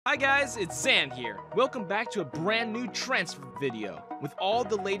Hi guys, it's Zan here. Welcome back to a brand new transfer video with all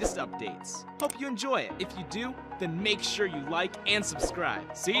the latest updates. Hope you enjoy it. If you do, then make sure you like and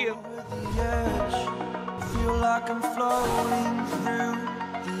subscribe. See you. Over the edge, feel like I'm floating through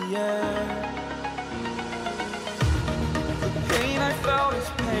the air. The pain I felt is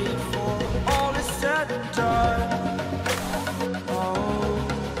paid for, all is said and done. Oh,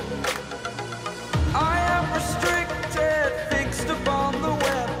 I am restricted, fixed upon the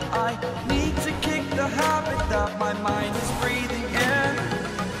web. I need to kick the habit that my mind is breathing in.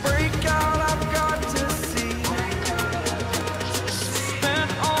 Break out, I've got to see.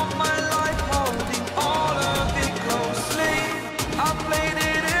 Spent all my life holding all of it closely. I played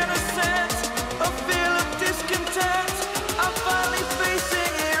it innocent, a feel of discontent. I'm finally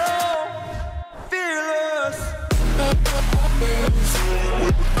facing it all, fearless.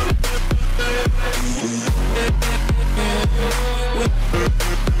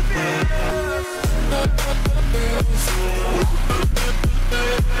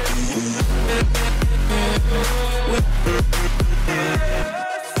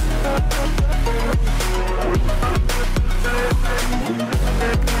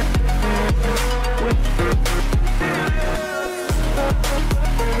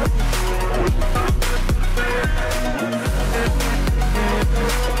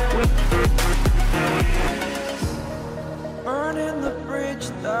 Burning the bridge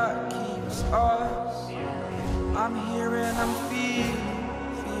that keeps us. I'm here and I'm feeling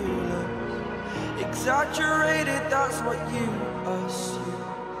exaggerated, that's what you assume.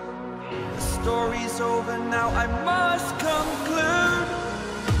 The story's over now, I must conclude.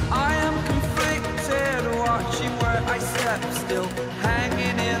 I am conflicted, watching where I step still,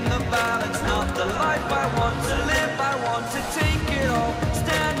 hanging in the balance. Not the life I want to live, I want to take it all.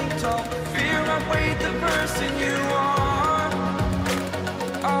 Standing tall, fear I weighed the person you are.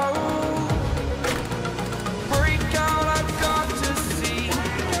 Oh, break out, I've got to see.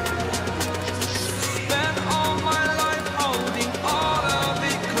 Spent all my life holding all of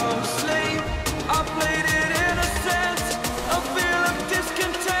it closely. I played it innocent, a feel of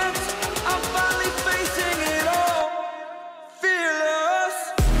discontent. I'm finally facing it all, fearless.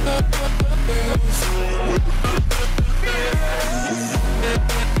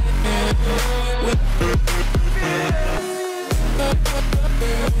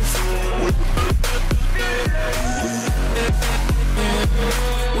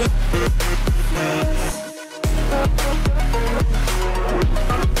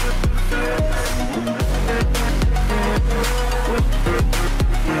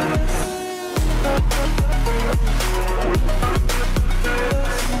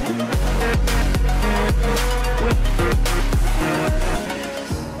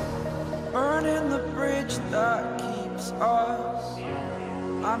 Burning the bridge that keeps us.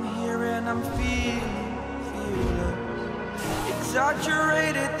 I'm here and I'm feeling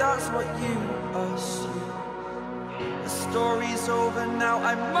exaggerated, that's what you assume. The story's over now,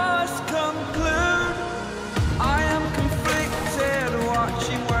 I must conclude. I am conflicted,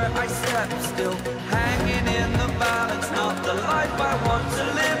 watching where I step still, hanging in the balance. Not the life I want to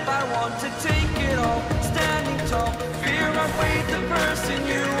live, I want to take it all. Standing tall, fear I weighed the person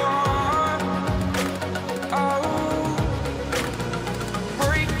you are. Oh,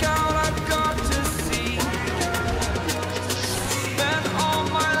 break out, I've got to see. Spent all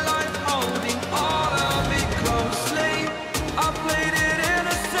my life holding all of it closely. I played it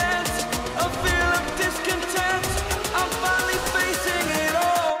innocent, a feel of discontent. I'm finally facing it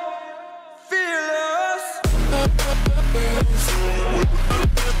all, fearless.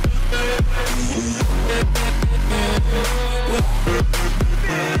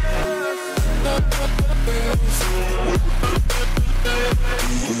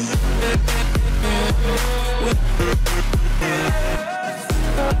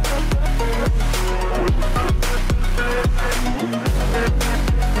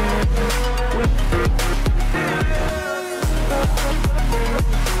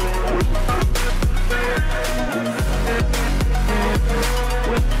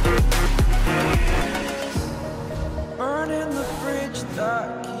 Burning the bridge that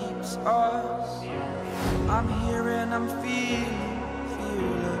keeps us. I'm here and I'm feeling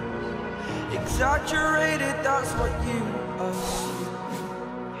exaggerated, that's what you assume.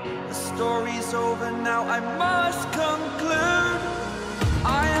 The story's over now, I must conclude.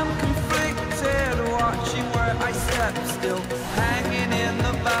 I am conflicted, watching where I step still, hanging in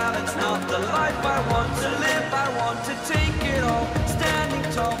the